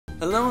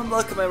Hello and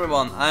welcome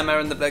everyone, I'm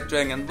Aaron the Black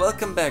Dragon and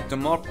welcome back to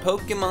more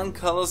Pokémon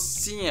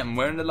Colosseum,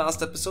 where in the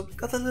last episode we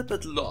got a little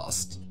bit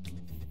lost.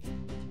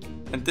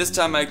 And this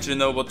time I actually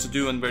know what to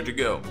do and where to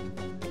go.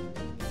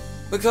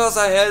 Because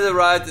I had the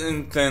right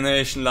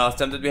inclination last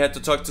time that we had to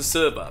talk to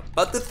Silver.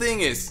 But the thing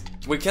is,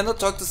 we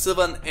cannot talk to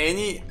Silver on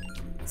any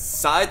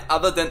side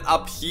other than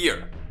up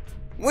here.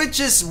 Which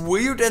is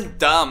weird and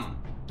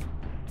dumb.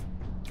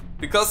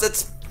 Because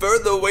it's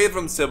further away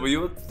from Silver.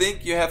 You would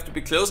think you have to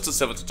be close to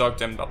Silver to talk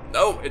to him, but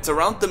no, it's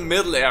around the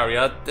middle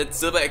area that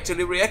Silver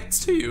actually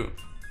reacts to you.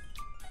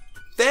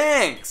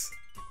 Thanks!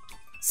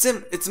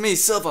 Sim, it's me,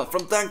 Silver,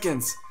 from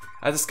Duncan's.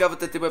 I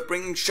discovered that they were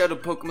bringing shadow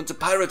Pokemon to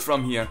pirate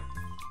from here.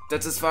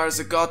 That's as far as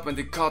I got when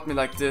they caught me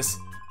like this.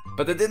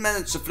 But I did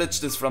manage to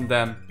flitch this from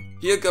them.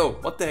 Here you go.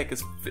 What the heck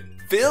is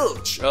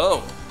Filch?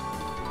 Oh.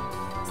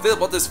 Still,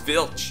 what is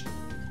Filch?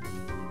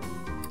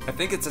 I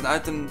think it's an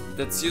item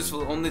that's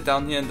useful only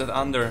down here and that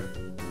under.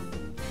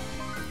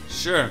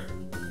 Sure.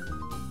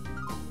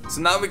 So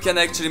now we can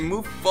actually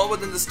move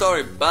forward in the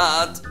story,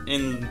 but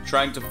in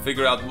trying to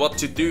figure out what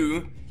to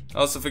do, I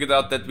also figured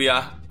out that we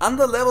are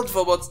under-leveled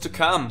for what's to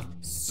come.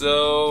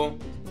 So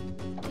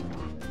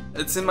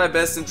it's in my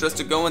best interest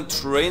to go and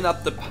train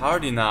up the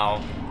party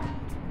now.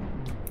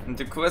 And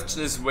the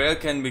question is, where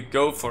can we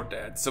go for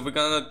that? So we're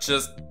gonna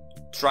just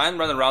try and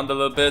run around a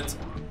little bit.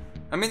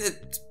 I mean,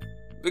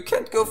 we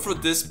can't go through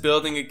this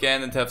building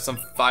again and have some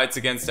fights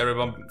against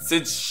everyone,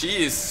 since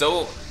she is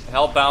so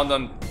hellbound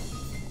on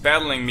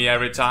battling me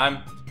every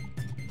time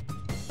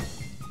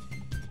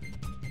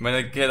when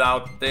I get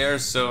out there,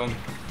 so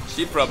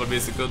she probably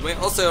is a good way.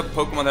 Also,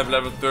 Pokemon have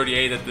level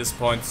 38 at this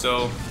point,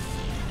 so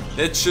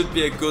that should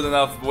be a good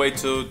enough way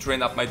to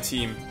train up my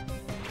team.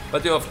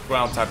 But you have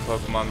ground type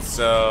Pokemon,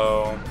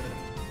 so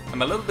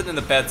I'm a little bit in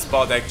a bad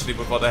spot actually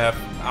with what I have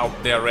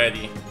out there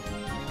ready.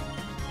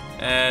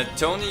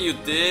 Tony, you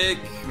dig.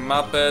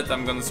 Muppet,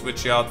 I'm gonna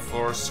switch you out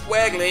for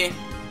Swaggly.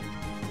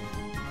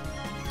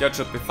 That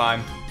should be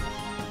fine.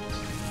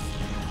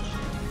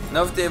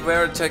 Now if they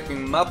were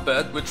attacking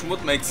Muppet, which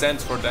would make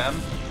sense for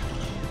them,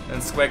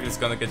 then Swaggly's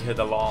gonna get hit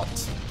a lot.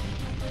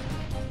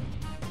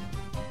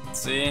 Let's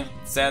see,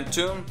 Sand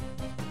Tomb.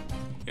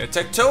 You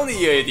attack Tony,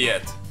 you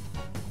idiot!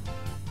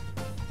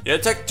 You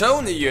attack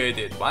Tony, you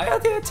idiot! Why are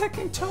they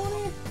attacking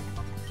Tony?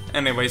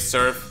 Anyway,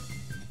 Surf.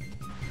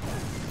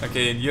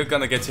 Okay, you're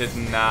gonna get hit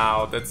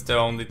now. That's the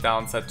only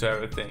downside to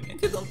everything.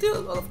 And you don't deal a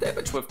lot of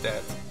damage with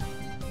that.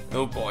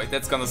 Oh boy,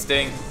 that's gonna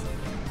sting.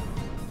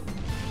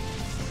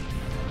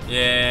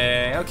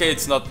 Yeah, okay,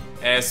 it's not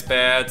as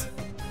bad.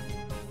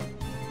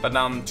 But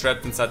now I'm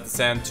trapped inside the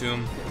Sand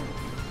Tomb.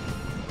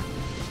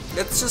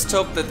 Let's just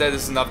hope that that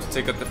is enough to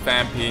take out the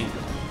Vampy.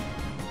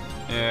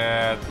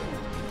 Yeah,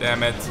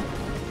 damn it.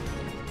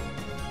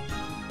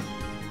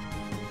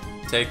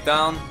 Take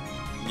down.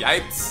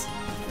 Yipes.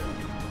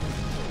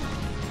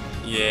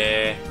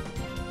 Yeah.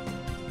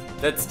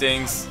 That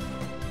stings.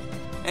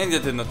 And you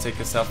did not take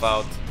yourself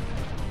out.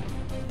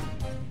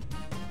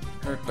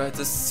 Hurt by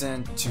the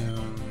Sand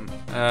Tomb.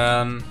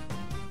 I'm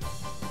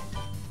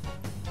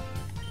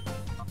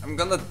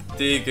gonna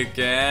dig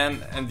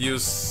again and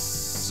use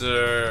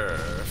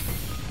Surf.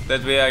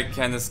 That way I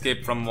can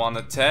escape from one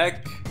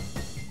attack.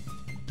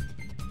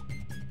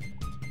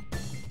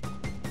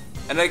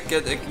 And I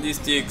get at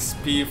least the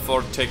XP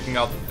for taking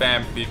out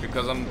Vampy,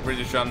 because I'm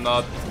pretty sure I'm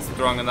not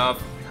strong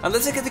enough.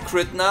 Unless I get a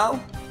crit now,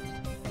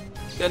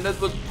 then that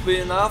would be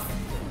enough.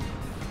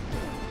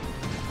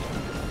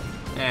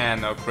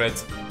 And no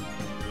crit.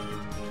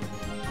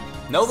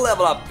 No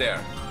level up there.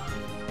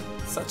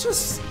 Such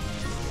as...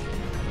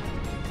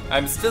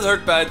 I'm still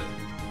hurt by it.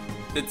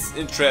 It's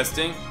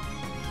interesting.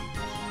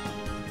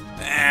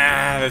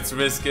 Let's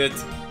risk it.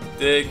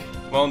 Dig.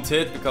 Won't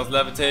hit because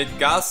levitate.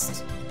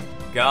 Gust.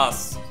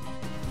 Gust.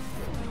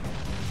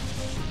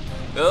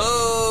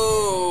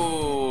 Oh!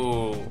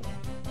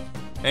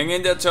 Hang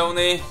in there,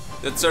 Tony.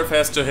 That Surf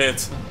has to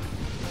hit.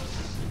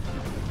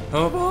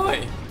 Oh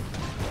boy.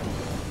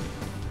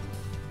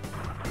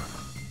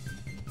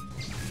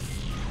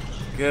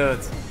 Good.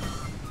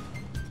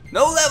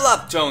 No level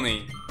up,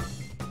 Tony.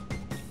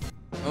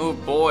 Oh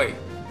boy.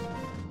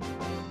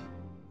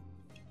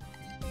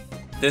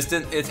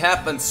 It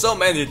happened so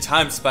many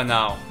times by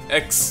now.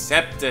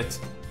 Accept it.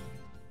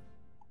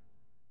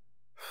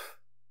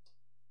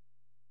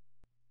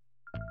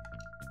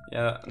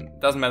 Yeah,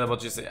 doesn't matter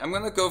what you say. I'm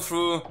gonna go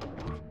through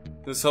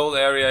this whole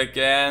area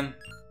again.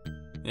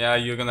 Yeah,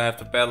 you're gonna have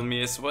to battle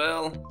me as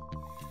well.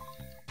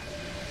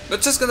 We're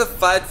just gonna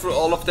fight through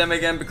all of them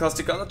again, because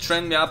they're gonna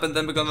train me up, and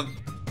then we're gonna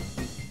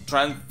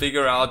try and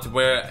figure out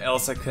where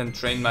else I can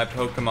train my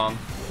Pokemon.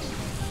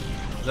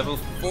 Level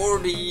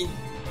 40.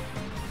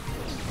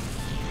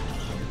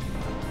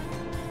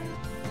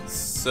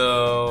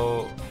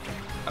 So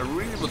I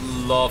really would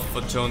love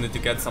for Tony to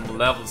get some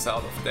levels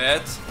out of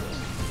that,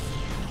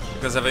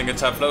 because having a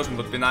Typhlosion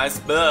would be nice,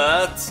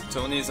 but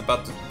Tony is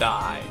about to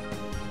die.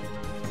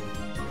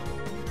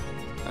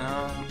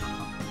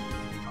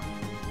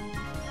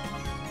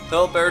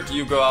 Hilbert,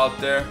 you go out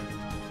there.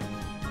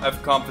 I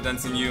have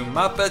confidence in you.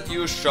 Muppet,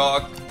 you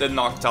shock the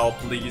Noctowl,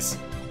 please.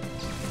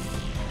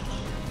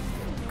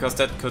 Because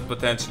that could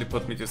potentially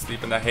put me to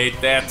sleep and I hate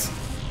that.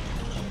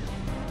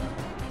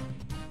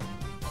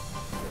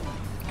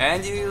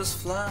 And you use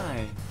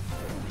Fly.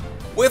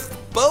 With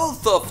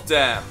both of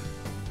them.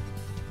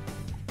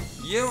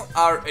 You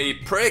are a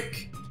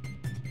prick.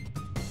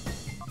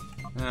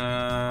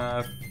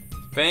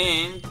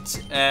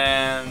 Faint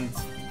and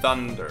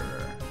Thunder.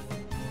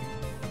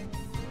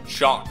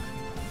 Shock.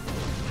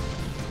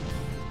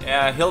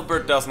 Yeah,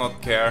 Hilbert does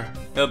not care.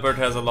 Hilbert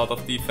has a lot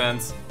of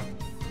defense.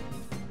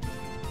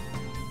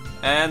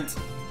 And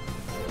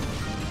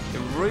you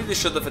really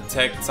should have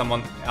attacked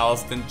someone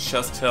else than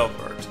just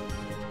Hilbert.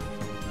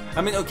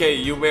 I mean, okay,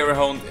 you were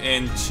honed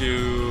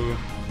into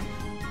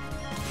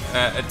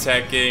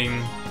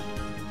attacking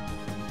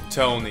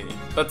Tony,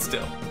 but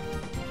still.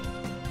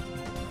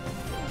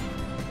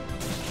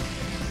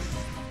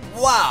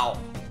 Wow,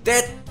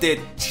 that did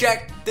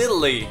jack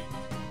diddly.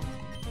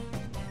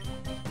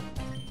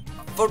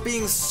 For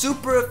being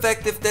super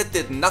effective, that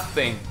did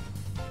nothing.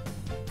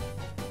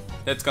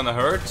 That's gonna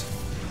hurt.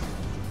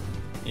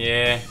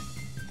 Yeah.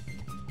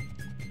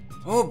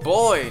 Oh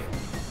boy.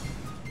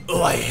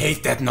 Oh, I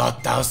hate that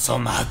Noctowl so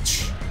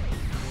much.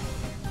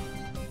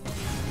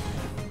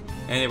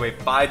 Anyway,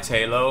 bye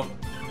Talo.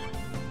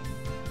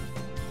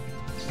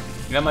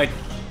 You know,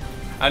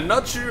 I'm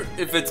not sure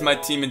if it's my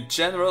team in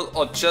general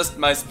or just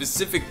my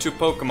specific 2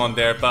 Pokemon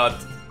there, but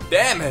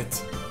damn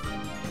it!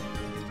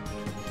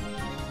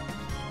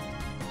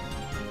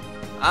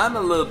 I'm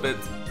a little bit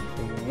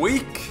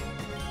weak.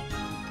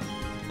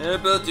 Yeah,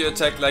 but you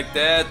attack like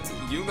that,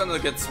 you're gonna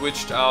get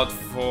switched out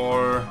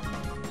for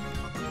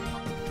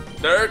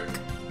Dirk.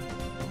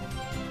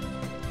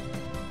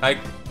 Like,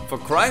 for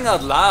crying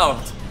out loud.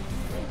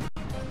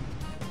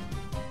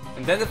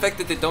 And then the fact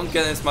that they don't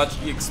get as much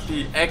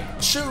EXP,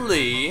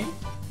 actually,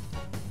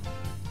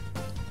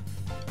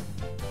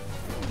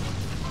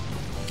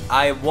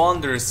 I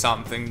wonder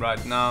something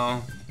right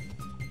now.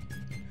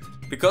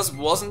 Because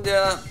wasn't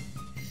there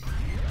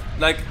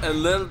like a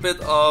little bit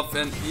of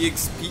an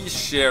EXP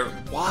share?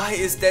 Why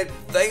is that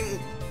thing?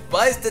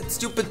 Why is that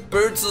stupid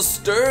bird so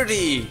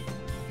sturdy?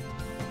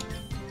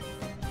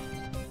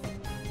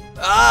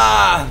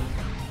 Ah!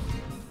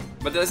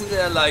 But isn't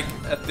there like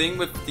a thing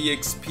with the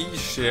XP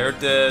share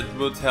that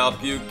would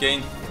help you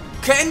gain?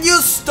 Can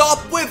you stop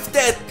with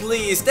that,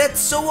 please?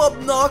 That's so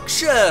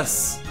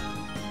obnoxious!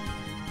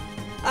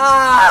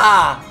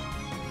 Ah!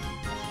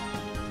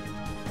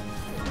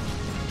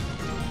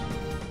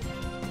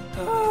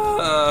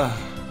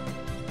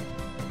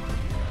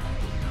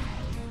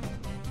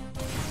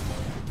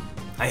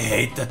 I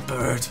hate that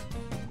bird.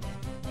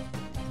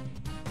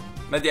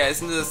 But yeah,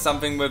 isn't there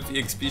something with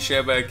the XP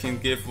share where I can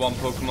give one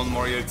Pokemon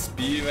more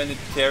XP when it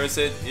carries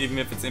it, even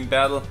if it's in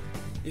battle?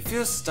 If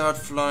you start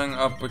flying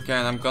up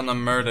again, I'm gonna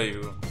murder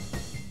you.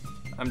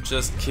 I'm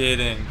just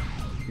kidding.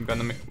 I'm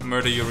gonna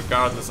murder you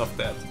regardless of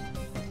that.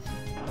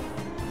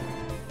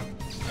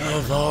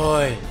 Oh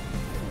boy.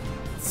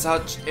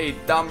 Such a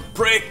dumb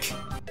prick!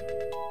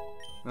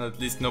 Well, at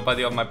least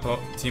nobody on my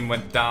team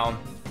went down.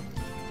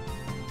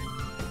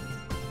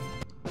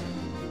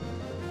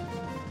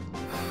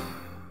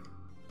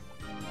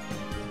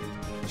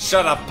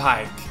 Shut up,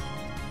 Pike!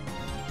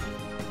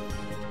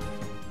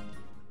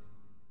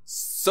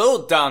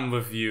 So done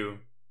with you!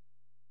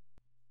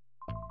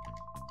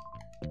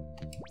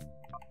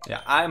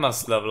 Yeah, I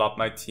must level up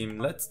my team.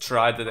 Let's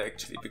try that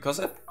actually, because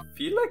I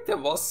feel like there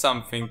was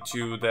something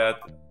to that,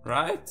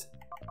 right?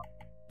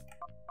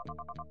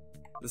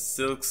 The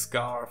silk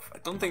scarf. I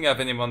don't think I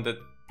have anyone that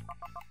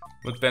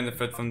would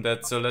benefit from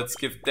that, so let's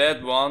give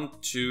that one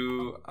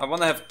to... I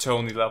want to have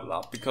Tony level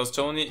up, because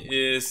Tony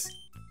is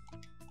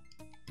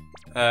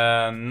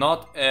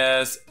not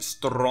as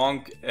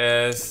strong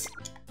as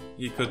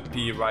he could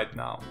be right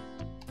now.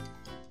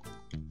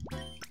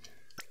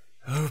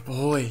 Oh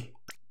boy.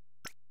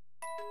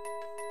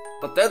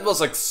 But that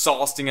was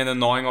exhausting and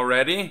annoying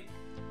already.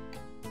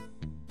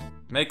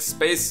 Make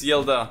space,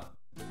 Yilda.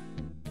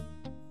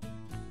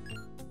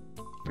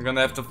 We're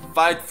gonna have to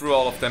fight through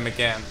all of them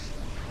again.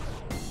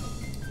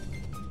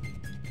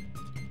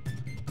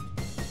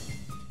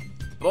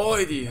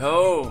 Boy,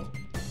 ho!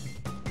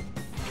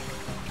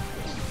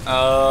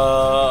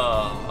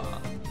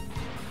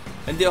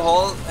 And they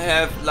all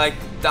have like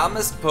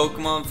dumbest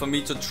Pokemon for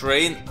me to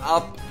train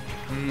up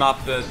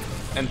Muppet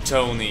and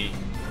Tony,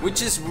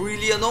 which is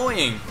really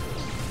annoying.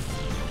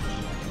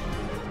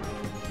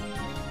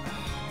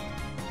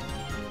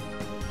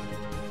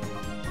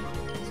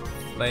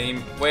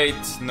 Flame. Wait,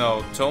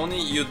 no,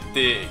 Tony, you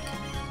dig.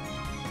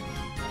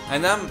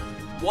 And I'm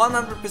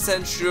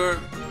 100% sure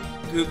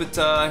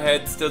Pupitar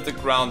had still the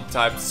ground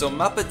type, so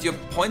Muppet, you're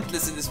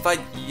pointless in this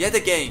fight yet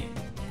again.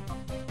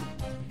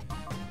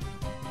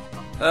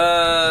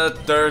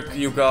 Dirk,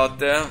 you got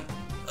there.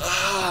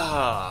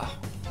 Ah,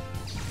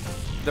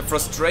 the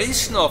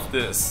frustration of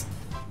this.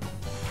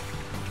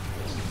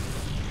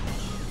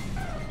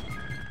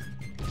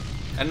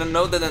 And I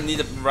know that I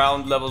need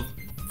around level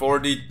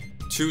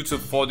 42 to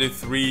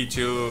 43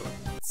 to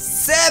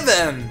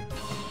 7!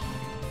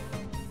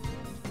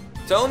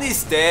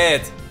 Tony's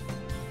dead.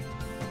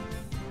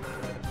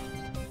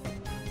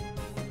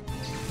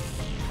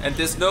 And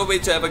there's no way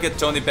to ever get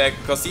Tony back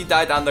because he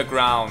died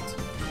underground.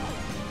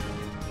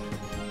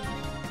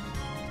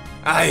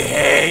 I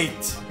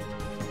hate.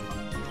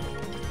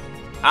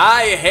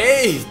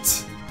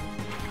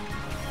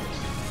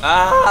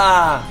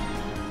 Ah!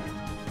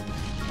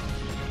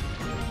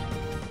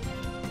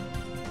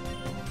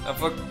 I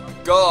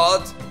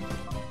forgot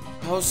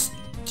how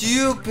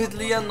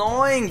stupidly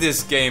annoying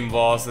this game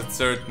was at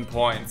certain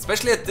points.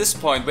 Especially at this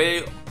point where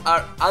you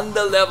are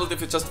under-leveled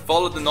if you just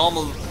follow the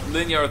normal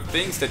linear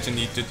things that you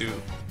need to do.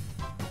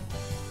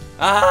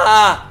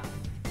 Ah!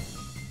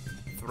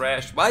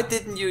 Thrash, why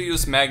didn't you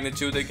use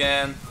magnitude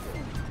again?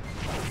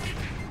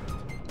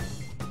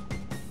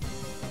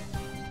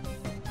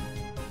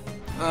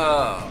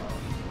 Oh.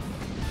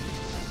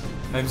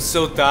 I'm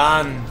so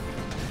done.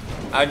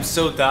 I'm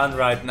so done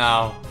right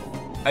now.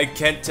 I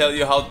can't tell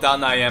you how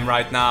done I am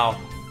right now.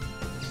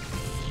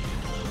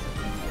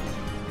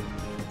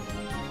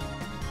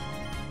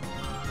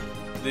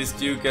 At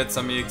least you get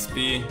some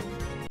EXP.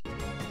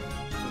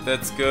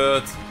 That's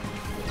good.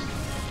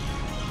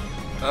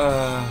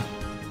 Of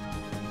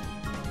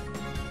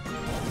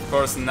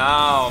course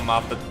now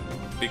Muppet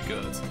be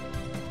good.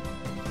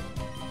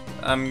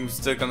 I'm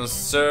still gonna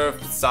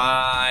surf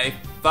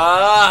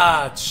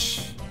Fudge.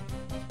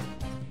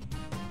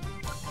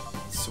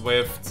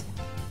 Swift.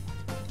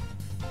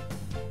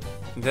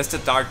 And that's the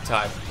dark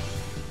type.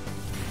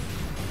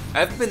 I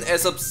haven't been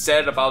as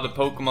upset about a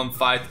Pokemon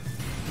fight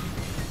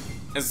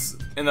as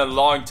in a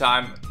long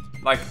time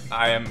like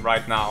I am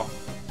right now.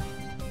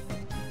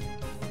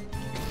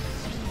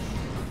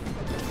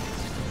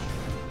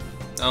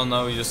 Oh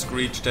no, you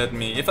screeched at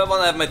me. If I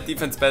wanna have my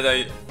defense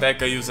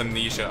back, I use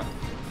Amnesia.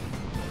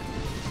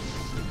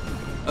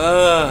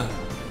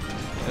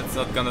 That's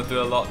not gonna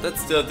do a lot. That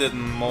still did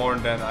more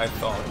than I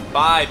thought.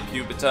 Bye,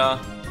 Pubita.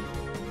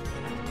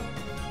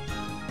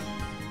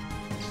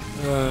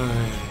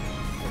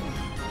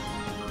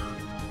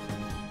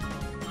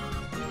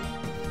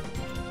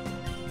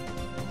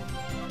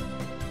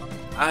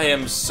 I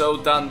am so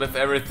done with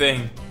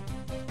everything.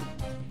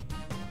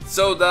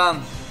 So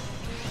done.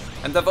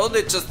 And I've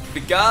only just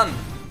begun.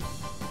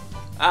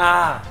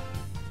 Ah.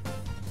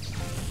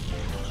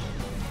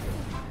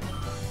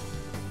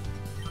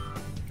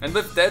 And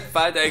with that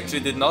fight I actually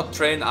did not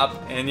train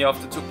up any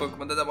of the two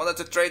Pokemon that I wanted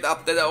to trade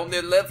up, that I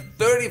only left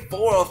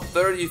 34 or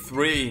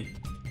 33.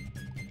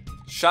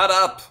 Shut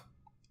up!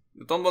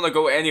 You don't wanna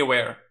go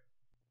anywhere.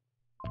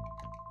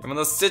 You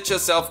wanna sit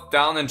yourself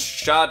down and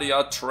shut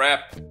your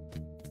trap.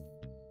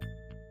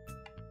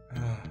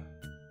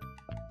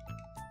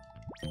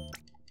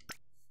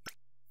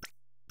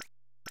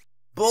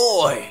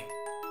 Boy!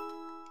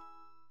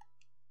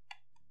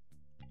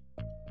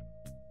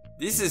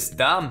 This is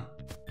dumb.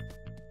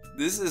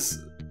 This is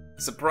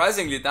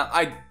surprisingly dumb.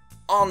 I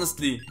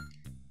honestly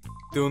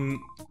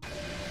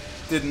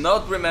did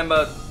not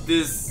remember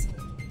this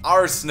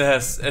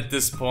Arseness at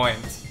this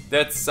point.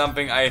 That's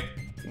something I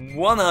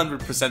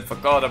 100%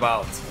 forgot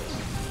about.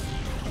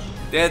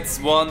 That's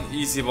one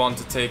easy one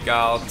to take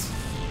out.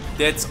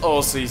 That's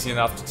also easy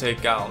enough to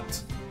take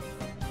out.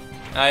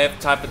 I have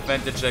type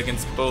advantage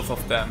against both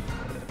of them.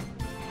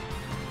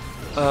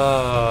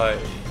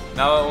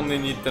 Now I only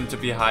need them to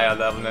be higher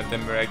level and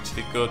then we're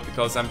actually good,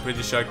 because I'm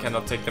pretty sure I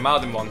cannot take them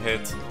out in one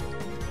hit.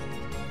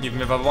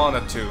 Even if I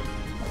wanted to.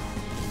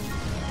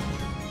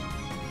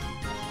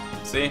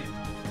 See?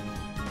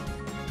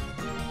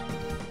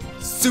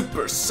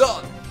 Super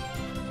Sun!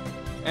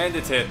 And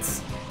it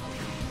hits.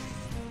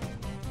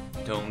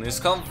 Tony's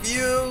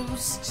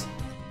confused.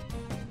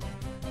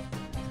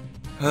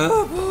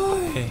 Oh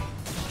boy.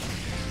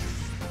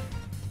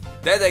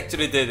 That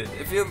actually did it.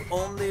 If you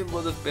only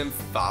would have been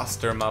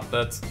faster,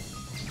 Muppet,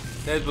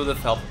 that would have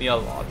helped me a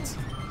lot.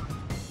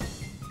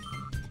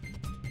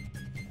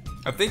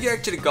 I think you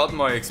actually got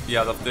more XP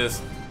out of this.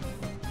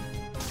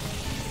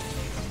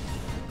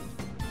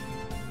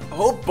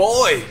 Oh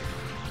boy!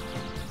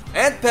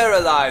 And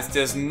paralyzed.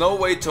 There's no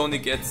way Tony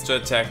gets to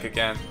attack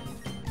again.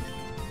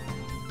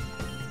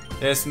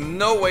 There's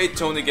no way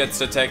Tony gets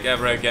to attack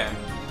ever again.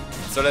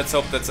 So let's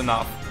hope that's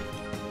enough.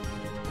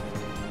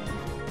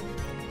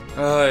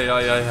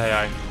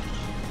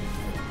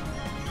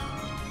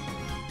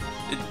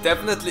 It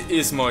definitely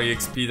is more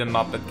EXP than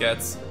Muppet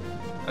gets.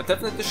 I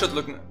definitely should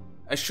look.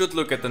 I should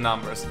look at the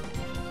numbers.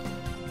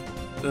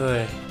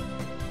 Ugh.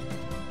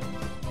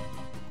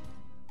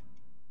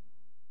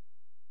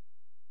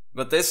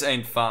 But this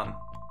ain't fun.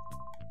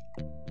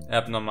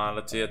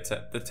 Abnormality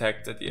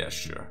detected. Yeah,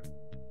 sure.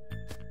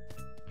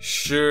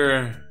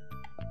 Sure.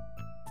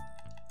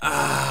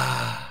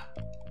 Ah.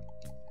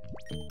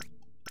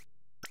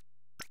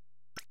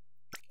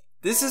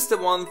 This is the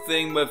one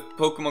thing with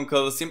Pokémon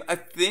Colosseum. I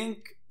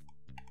think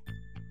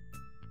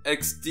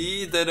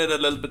XD did it a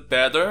little bit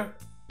better,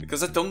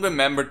 because I don't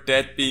remember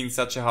that being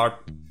such a hard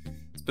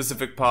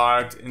specific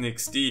part in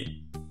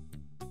XD.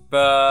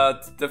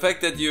 But the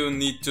fact that you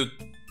need to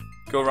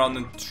go around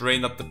and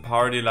train up the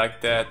party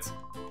like that.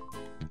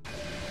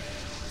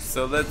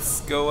 So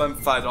let's go and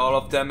fight all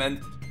of them,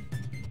 and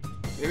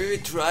maybe we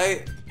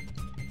try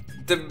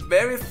the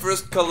very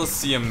first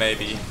Colosseum,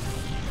 maybe.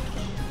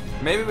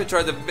 Maybe we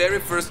try the very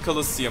first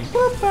Colosseum.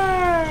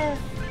 Whooper!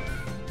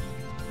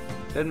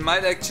 That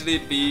might actually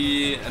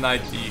be an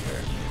idea.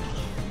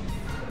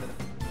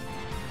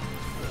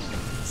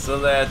 So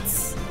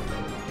let's...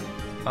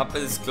 Muppet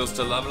is close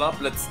to level up.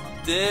 Let's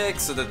dig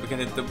so that we can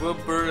hit the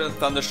Whooper, and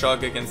Thunder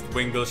Shock against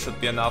Wingull should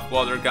be enough.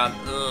 Water Gun.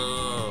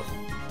 Ugh.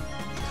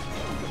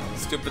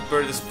 Stupid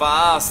bird is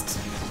fast.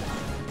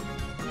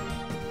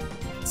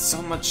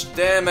 So much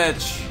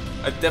damage.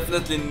 I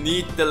definitely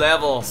need the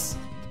levels.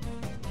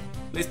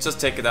 Please just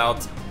take it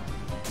out.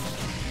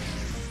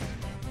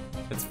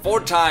 It's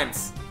 4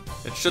 times.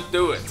 It should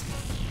do it.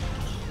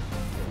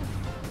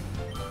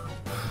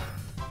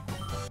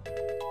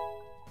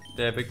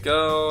 There we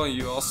go.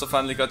 You also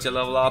finally got your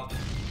level up.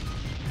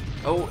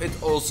 Oh, it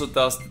also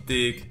does the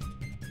dig.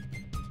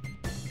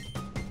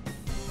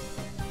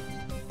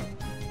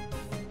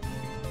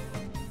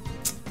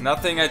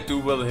 Nothing I do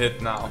will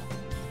hit now.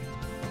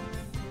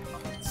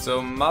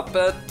 So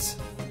Muppet.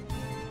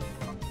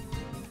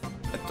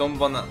 I don't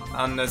wanna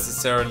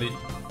unnecessarily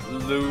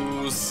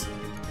lose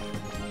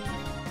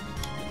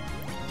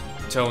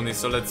Toniy,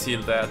 so let's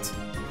heal that.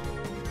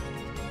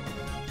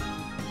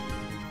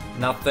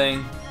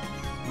 Nothing.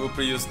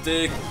 Whooper use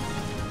dig.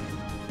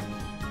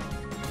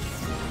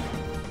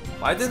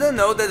 Why did I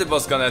know that it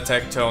was gonna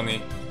attack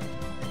Toniy?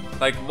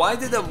 Like, why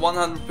did I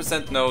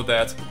 100% know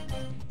that?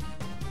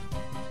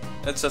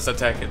 Let's just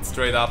attack it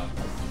straight up.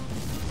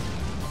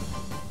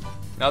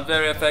 Not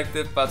very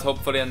effective, but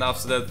hopefully enough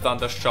so that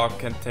Thunder Shock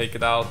can take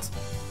it out.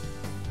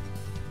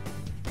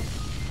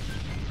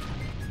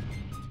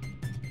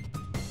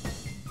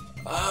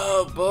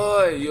 Oh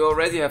boy, you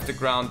already have the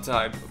ground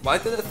type. Why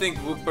did I think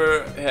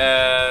Whooper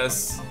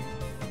has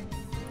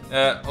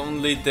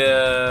only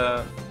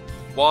the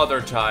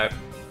water type?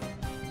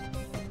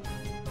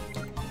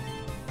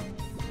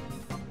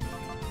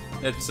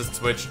 Let's just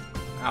switch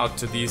out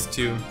to these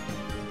two.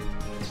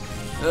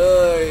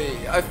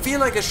 I feel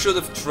like I should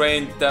have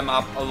trained them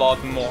up a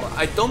lot more.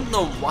 I don't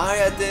know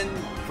why I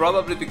didn't.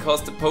 Probably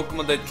because the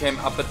Pokemon that came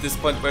up at this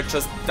point were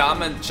just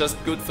dumb and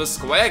just good for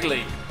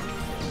Squaggly.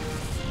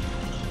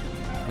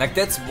 Like,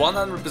 that's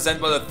 100%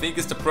 what I think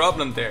is the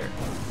problem there.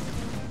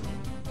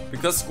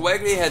 Because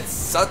Squaggly had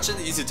such an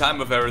easy time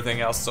with everything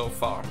else so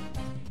far.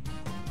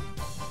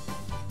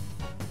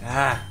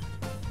 Ah.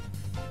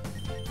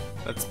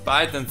 Let's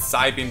bite and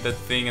Psybeam that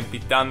thing and be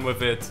done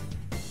with it.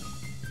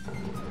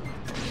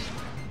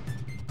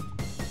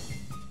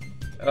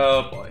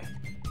 Oh boy.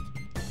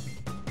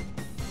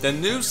 The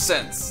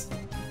nuisance.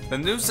 The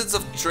nuisance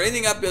of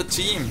training up your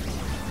team.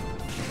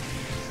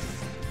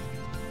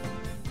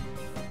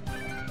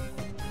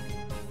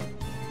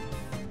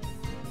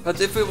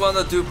 But if we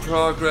wanna do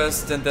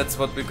progress, then that's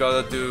what we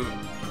gotta do.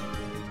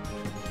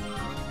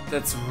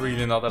 That's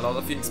really not a lot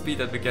of XP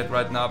that we get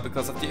right now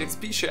because of the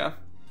XP share.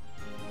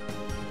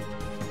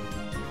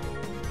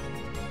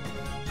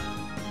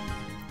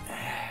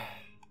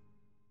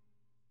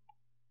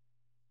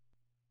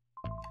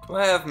 Do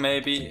I have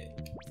maybe...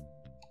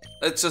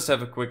 Let's just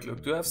have a quick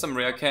look. Do I have some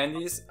rare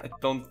candies? I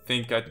don't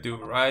think I do,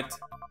 right?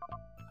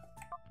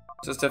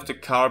 Just have the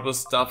carbo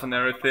stuff and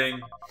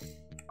everything.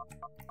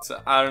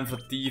 So iron for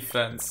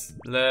defense.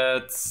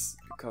 Let's...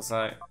 Because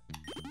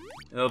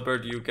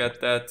Albert, you get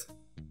that.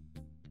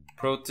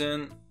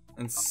 Protein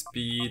and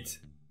speed.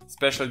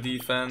 Special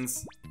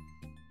defense.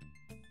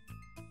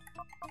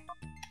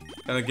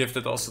 Gonna give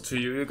that also to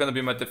you. You're gonna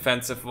be my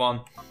defensive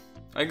one.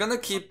 I'm gonna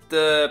keep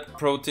the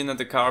protein and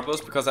the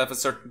carbos because I have a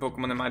certain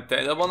Pokemon in my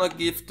deck I wanna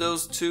give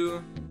those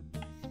to.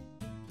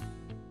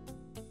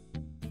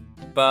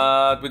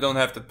 But we don't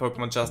have that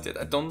Pokemon just yet.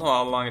 I don't know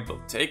how long it will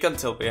take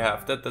until we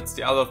have that, that's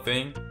the other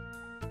thing.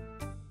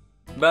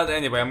 But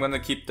anyway, I'm gonna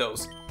keep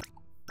those.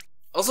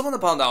 Also wanna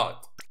point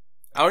out,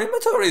 our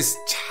inventory is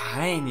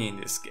tiny in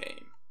this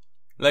game.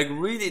 Like,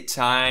 really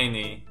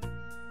tiny.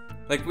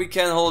 Like, we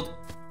can hold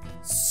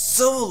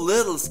so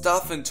little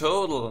stuff in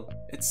total.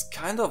 It's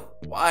kind of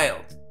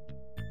wild.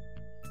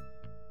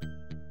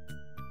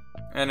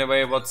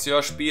 Anyway, what's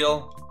your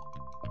spiel?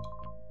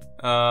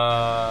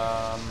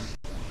 Bug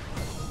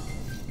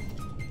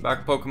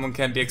Pokemon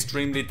can be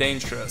extremely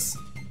dangerous.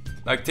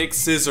 Like, take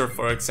Scissor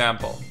for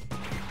example.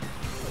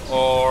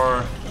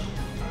 Or...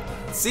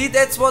 See,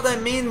 that's what I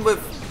mean with...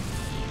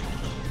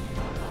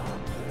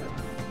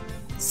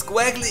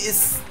 Squaggly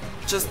is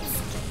just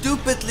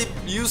stupidly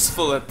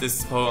useful at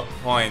this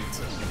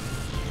point.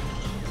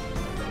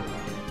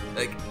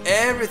 Like,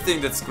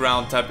 everything that's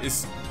ground type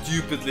is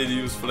stupidly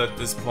useful at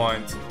this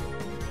point.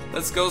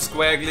 Let's go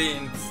Squaggly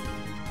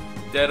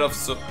instead of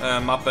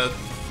Muppet.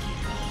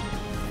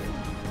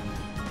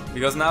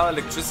 Because now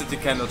electricity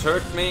cannot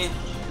hurt me.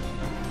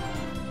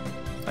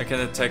 I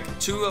can attack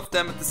 2 of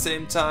them at the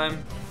same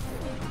time.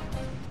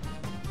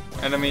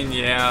 And I mean,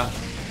 yeah,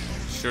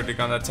 sure they're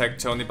gonna attack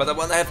Toniy, but I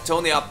wanna have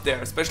Toniy up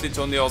there. Especially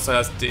Toniy also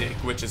has Dig,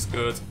 which is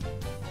good.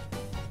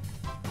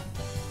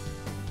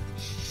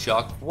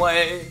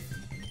 Shockwave.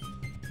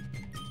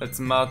 Let's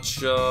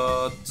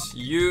mudshot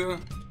you.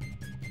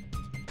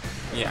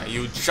 Yeah,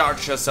 you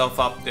charge yourself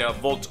up there.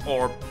 Volt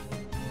Orb.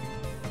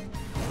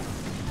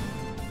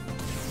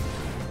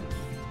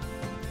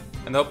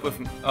 And hope with...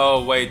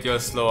 Oh wait, you're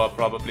slower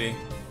probably.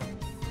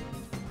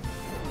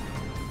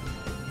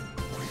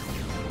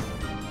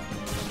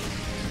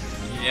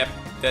 Yep,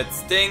 that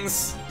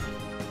stings.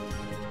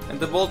 And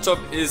the Voltorb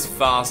is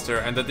faster,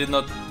 and I did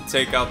not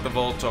take out the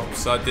Voltorb,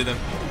 so I did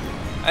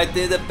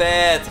it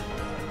bad.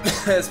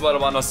 That's what I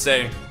wanna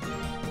say.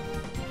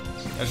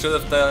 I should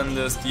have done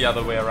this the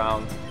other way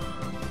around.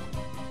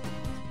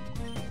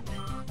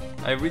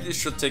 I really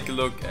should take a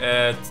look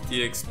at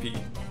the XP.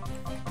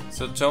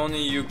 So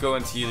Tony, you go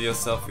and heal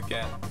yourself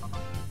again.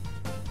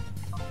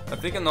 I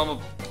think a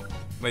normal...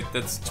 Wait,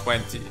 that's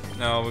 20.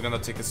 No, we're gonna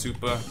take a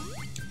super.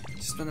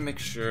 Just wanna make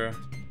sure.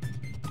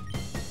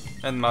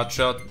 And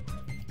Mudshot.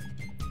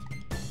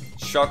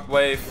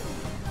 Shockwave.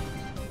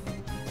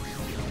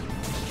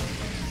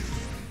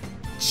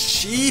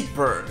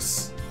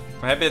 Cheapers!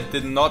 Maybe I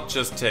did not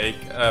just take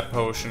a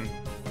potion.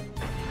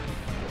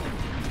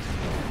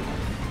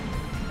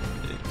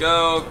 There you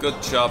go,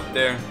 good job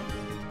there.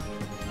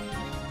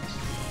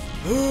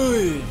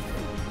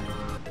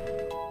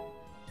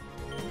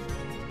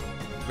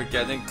 We're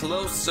getting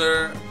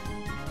closer.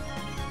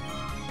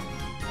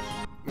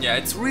 Yeah,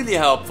 it's really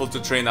helpful to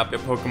train up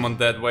your Pokemon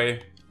that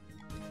way.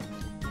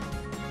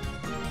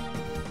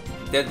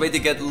 That way they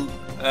get,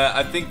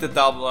 I think, the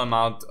double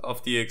amount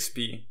of the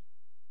XP.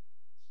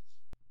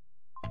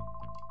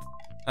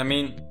 I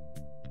mean...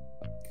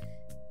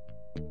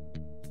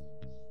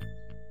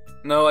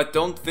 No, I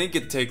don't think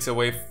it takes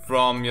away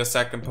from your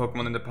second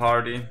Pokemon in the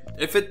party.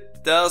 If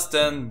it does,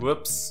 then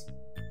whoops.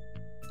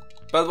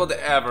 But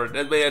whatever,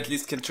 that way I at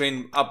least can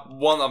train up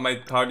one of my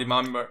party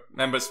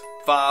members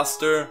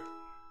faster.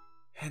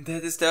 And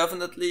that is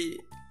definitely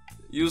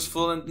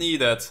useful and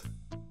needed.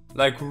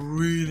 Like,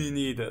 really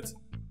needed.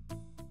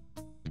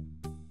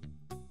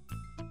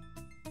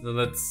 So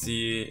let's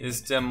see,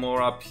 is there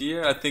more up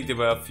here? I think there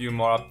were a few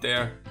more up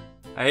there.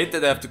 I hate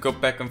that I have to go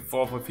back and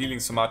forth with healing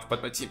so much,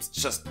 but my team's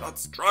just not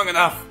strong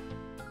enough.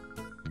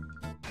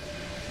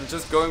 And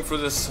just going through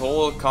this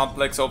whole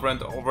complex over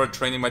and over,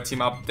 training my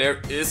team up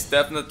there is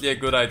definitely a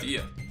good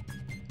idea.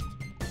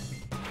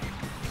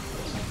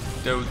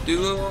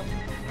 Doduo,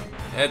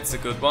 that's a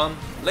good one.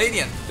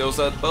 Ladian, those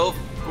are both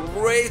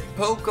great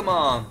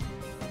Pokemon.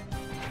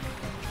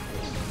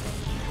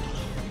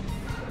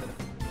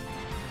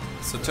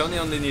 So Tony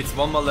only needs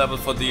one more level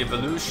for the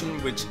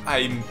evolution, which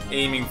I'm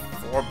aiming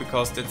for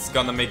because that's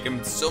gonna make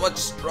him so much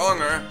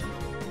stronger.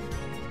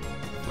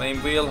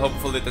 Flame Wheel,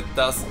 hopefully that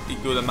does a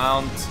good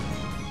amount.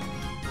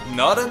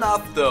 Not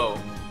enough though,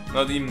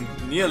 not even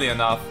nearly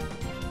enough.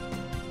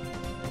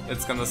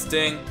 It's gonna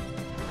sting.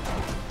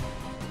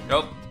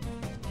 Nope.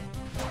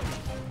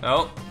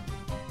 No.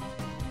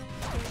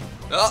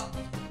 Oh!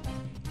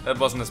 That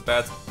wasn't as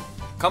bad.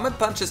 Comet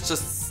Punch is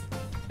just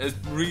a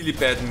really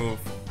bad move.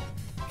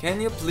 Can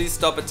you please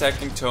stop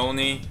attacking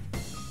Tony?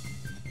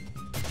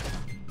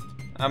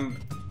 I'm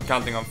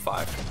counting on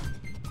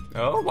 5.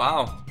 Oh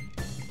wow.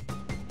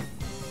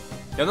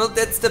 You know,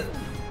 that's the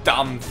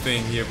dumb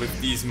thing here with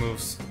these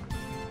moves.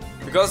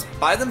 Because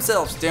by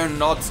themselves they're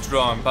not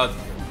strong, but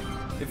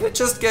if you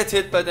just get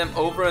hit by them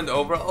over and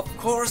over, of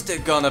course they're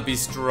gonna be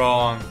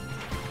strong.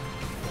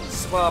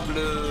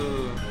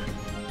 Swablu.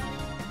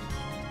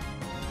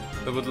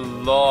 I would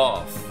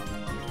love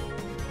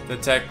to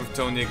attack with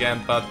Tony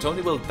again, but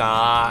Tony will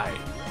die.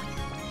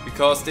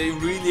 Because they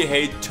really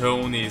hate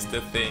Tony is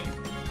the thing.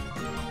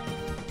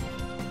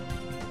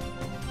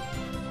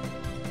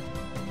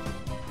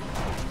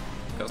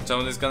 Because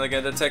Tony's gonna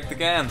get attacked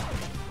again.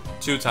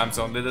 2 times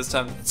only this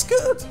time. It's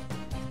good.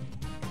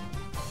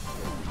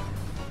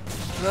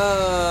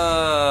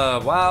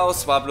 Wow,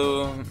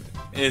 Swablu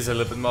is a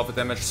little bit more of a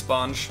damage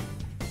sponge.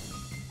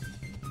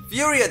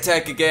 Fury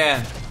attack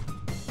again.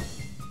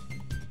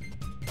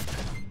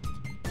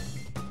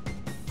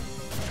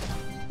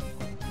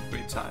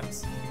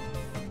 Times.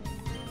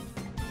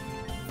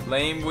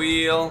 Flame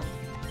Wheel.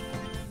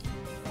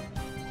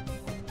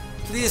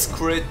 Please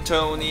crit,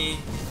 Tony.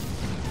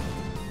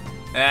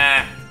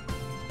 Ah.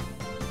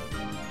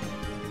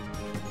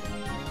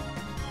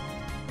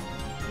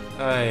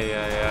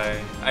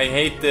 I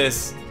hate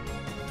this.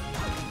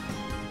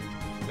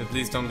 At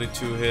least only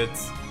 2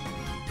 hits.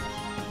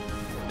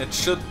 It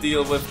should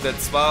deal with that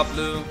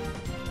Swablu.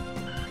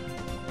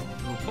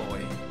 Oh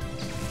boy.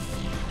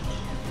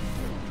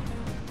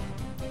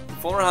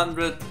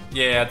 400,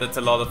 yeah, that's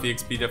a lot of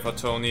EXP there for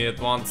Tony at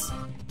once.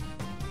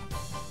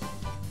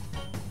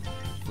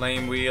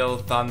 Flame Wheel,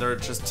 Thunder,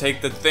 just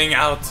take the thing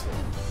out.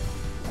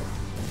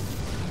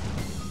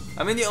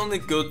 I mean, the only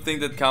good thing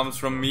that comes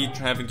from me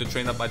having to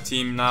train up my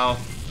team now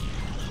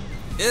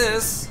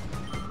is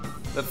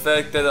the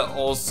fact that I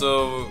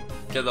also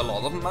get a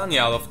lot of money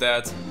out of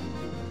that.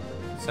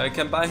 So I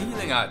can buy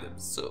healing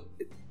items, so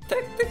it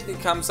technically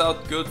comes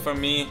out good for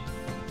me.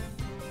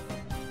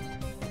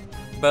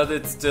 But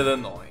it's still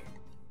annoying.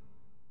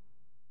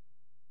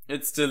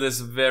 it still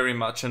is very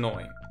much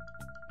annoying.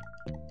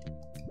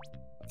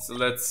 So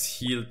let's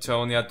heal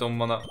Tony. I don't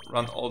wanna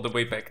run all the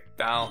way back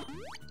down.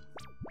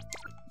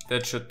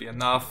 That should be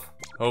enough,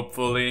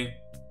 hopefully.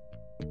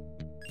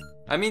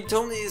 I mean,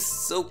 Tony is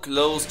so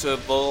close to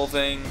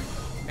evolving,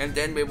 and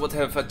then we would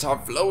have a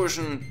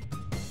Tarflosion,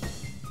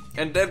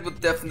 and that would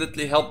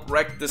definitely help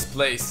wreck this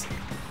place.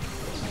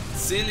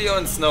 Celio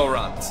and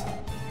Snorunt.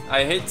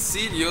 I hate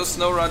Celio.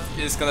 Snorunt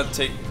is gonna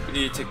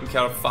be taken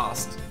care of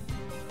fast.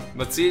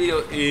 But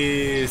Celio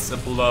is a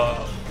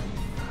blob.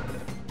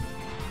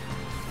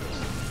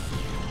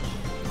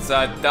 So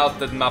I doubt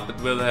that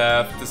Muppet will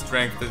have the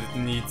strength that it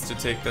needs to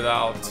take that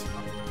out.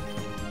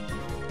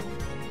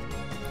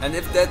 And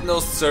if that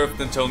knows Surf,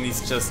 then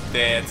Tony's just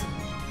dead.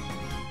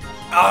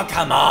 Oh,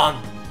 come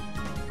on!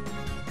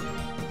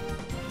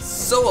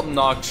 So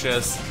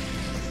obnoxious.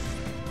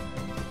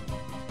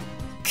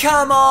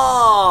 Come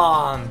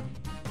on!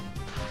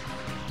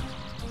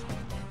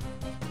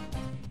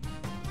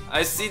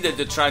 I see that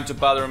you're trying to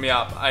butter me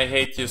up. I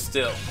hate you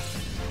still.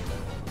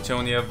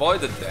 Tony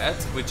avoided that,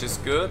 which is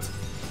good.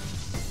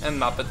 And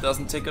Muppet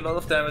doesn't take a lot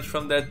of damage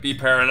from that. Be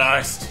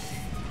paralyzed.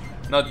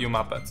 Not you,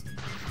 Muppet.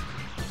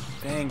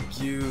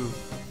 Thank you.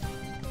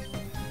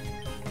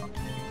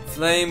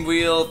 Flame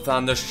Wheel,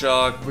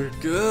 Thundershock. We're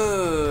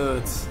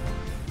good.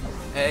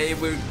 Hey,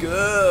 we're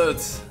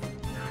good.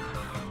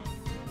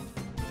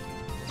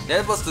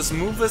 That was the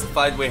smoothest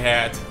fight we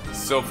had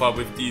so far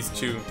with these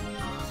two.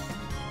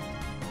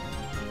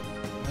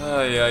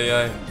 Ay, ay,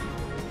 ay.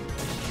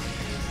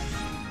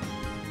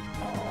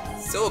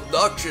 So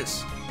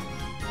obnoxious.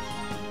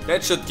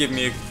 That should give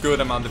me a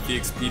good amount of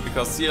EXP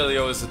because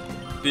Celio is a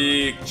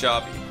big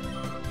chubby.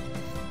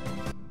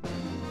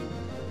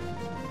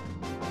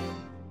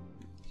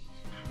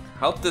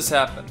 How'd this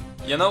happen?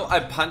 You know, I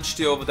punched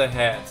you over the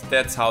head.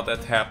 That's how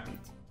that happened.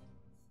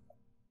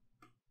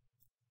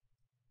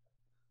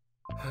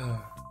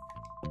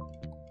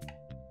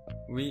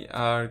 We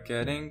are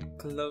getting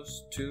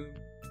close to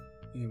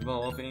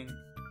evolving.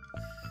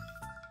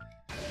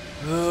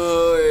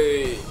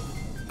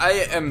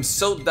 I am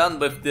so done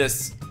with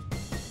this.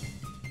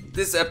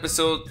 This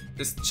episode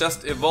is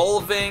just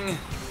evolving.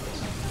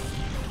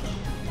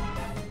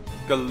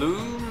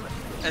 Gloom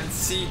and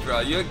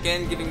Seadra. You're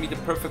again giving me the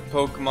perfect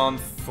Pokemon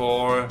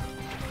for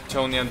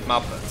Tony and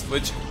Muppet,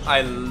 which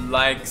I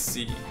like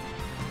seeing.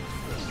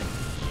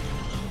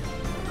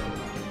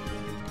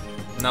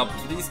 Now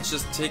please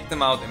just take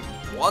them out in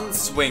one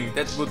swing.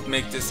 That would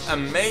make this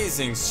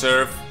amazing.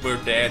 Surf, we're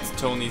dead.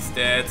 Tony's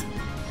dead.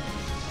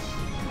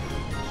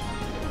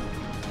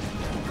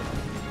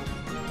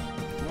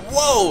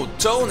 Whoa,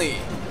 Tony!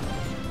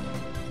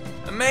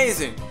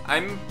 Amazing!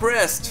 I'm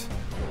impressed.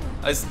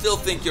 I still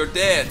think you're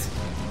dead.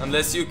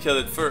 Unless you kill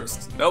it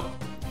first. Nope.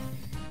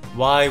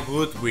 Why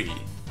would we?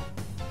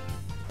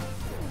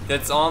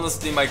 That's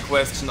honestly my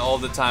question all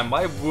the time.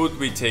 Why would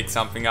we take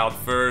something out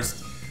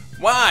first?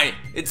 Why?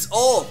 It's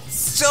all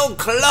so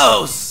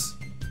close!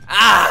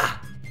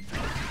 Ah!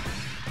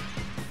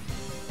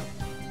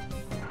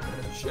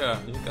 Sure,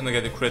 you're gonna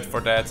get a crit for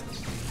that.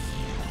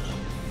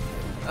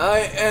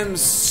 I am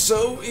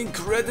so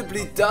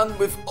incredibly done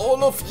with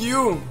all of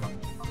you!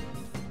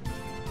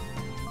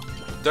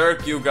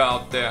 Dirk, you go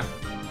out there.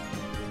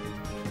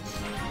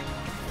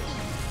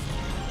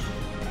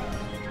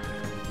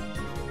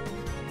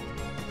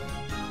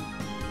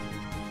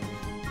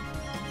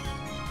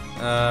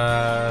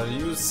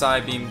 Use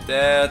Psybeam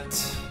that.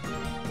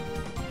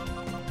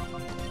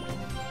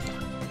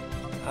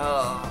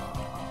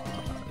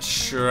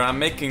 Sure, I'm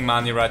making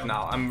money right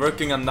now. I'm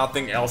working on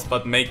nothing else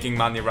but making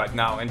money right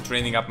now and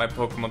training up my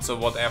Pokemon, so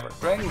whatever.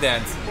 Dragon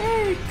Dance,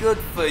 hey, good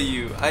for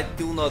you. I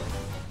do not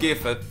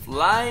give a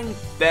flying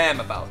damn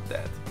about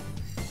that.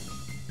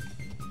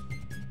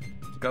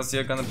 Because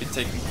you're gonna be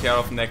taken care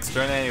of next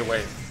turn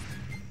anyway.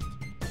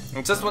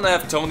 I just wanna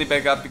have Tony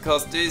back up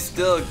because they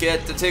still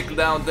get to tickle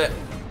down the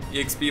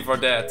EXP for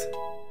that.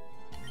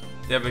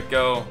 There we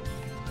go.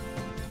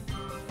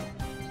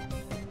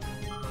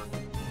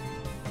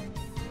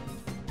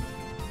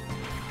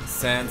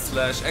 Sand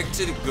Slash.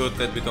 Actually good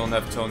that we don't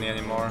have Tony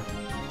anymore.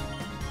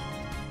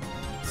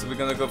 So we're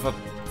gonna go for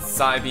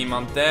Psybeam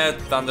on that.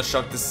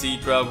 Thundershock the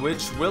Seadra,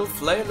 which will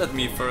flail at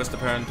me first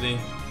apparently.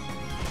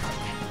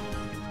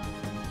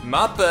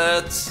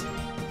 Muppet!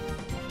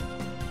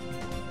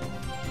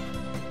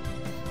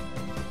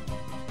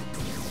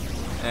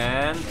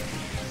 And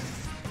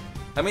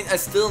I mean, I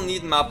still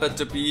need Muppet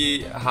to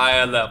be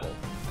higher level.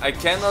 I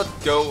cannot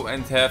go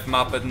and have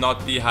Muppet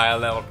not be higher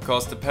level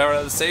because the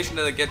paralyzation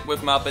that I get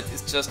with Muppet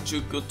is just too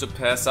good to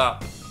pass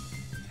up.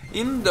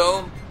 Even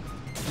though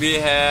we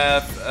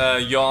have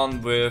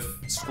Yawn with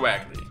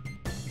Scraggly.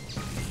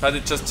 But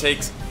it just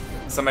takes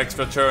some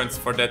extra turns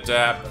for that to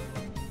happen.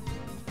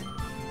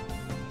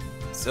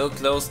 So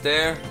close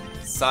there.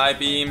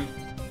 Psybeam.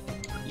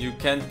 You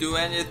can't do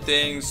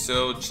anything,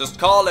 so just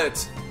call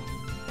it.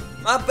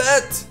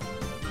 Muppet!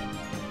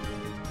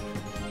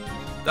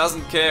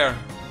 Doesn't care.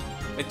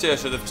 Actually, I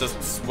should have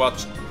just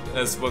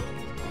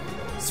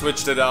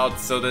switched it out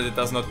so that it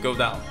does not go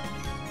down.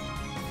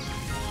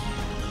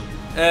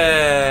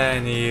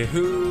 Anywho,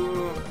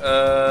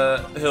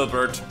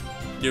 Hilbert,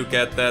 you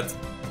get that.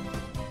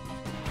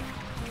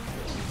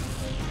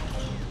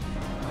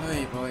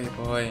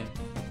 Boy.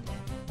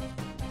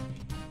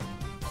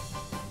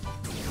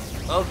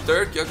 Well,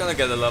 Dirk, you're gonna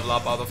get a level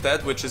up out of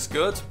that, which is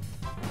good.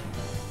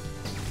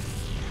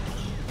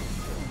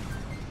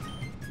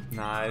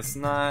 Nice.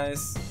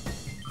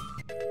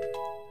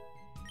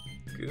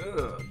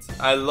 Good.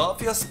 I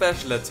love your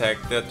special attack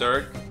there,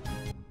 Dirk.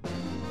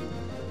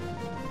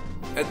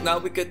 And now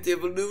we get the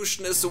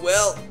evolution as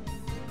well.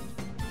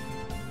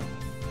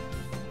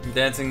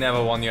 Dancing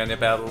never won you any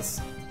battles.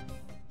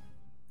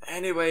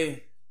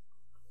 Anyway.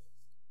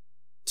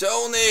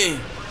 Tony!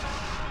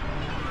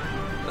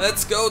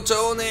 Let's go,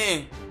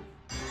 Tony!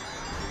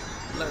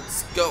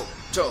 Let's go,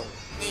 Tony!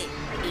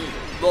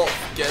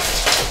 Evolve, get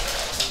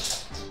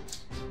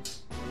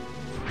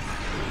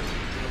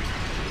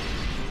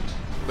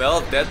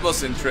Well, that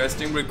was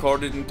interesting.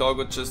 Recorded in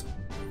Doggo just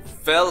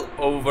fell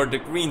over the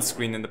green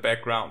screen in the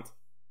background.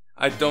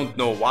 I don't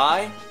know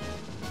why,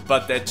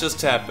 but that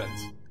just happened.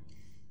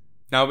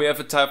 Now we have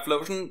a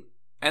Typhlosion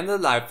and a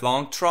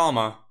lifelong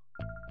trauma.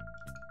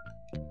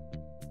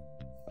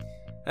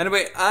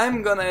 Anyway,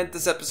 I'm gonna end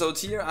this episode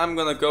here. I'm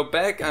gonna go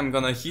back, I'm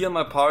gonna heal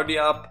my party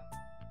up.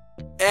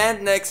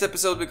 And next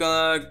episode we're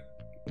gonna...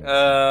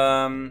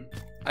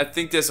 I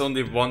think there's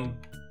only one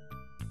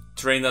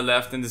trainer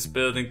left in this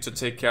building to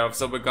take care of,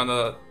 so we're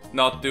gonna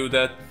not do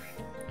that.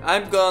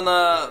 I'm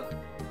gonna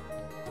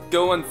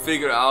go and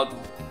figure out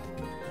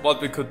what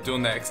we could do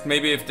next.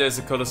 Maybe if there's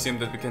a Colosseum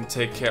that we can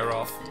take care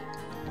of,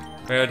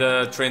 where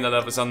the trainer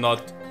levels are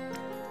not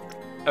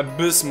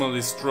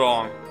abysmally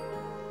strong.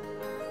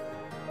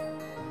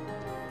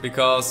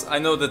 Because I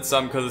know that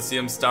some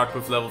Colosseums start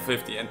with level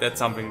 50 and that's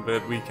something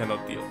that we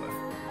cannot deal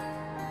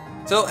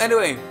with. So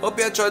anyway, hope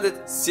you enjoyed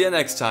it. See you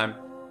next time.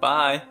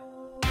 Bye.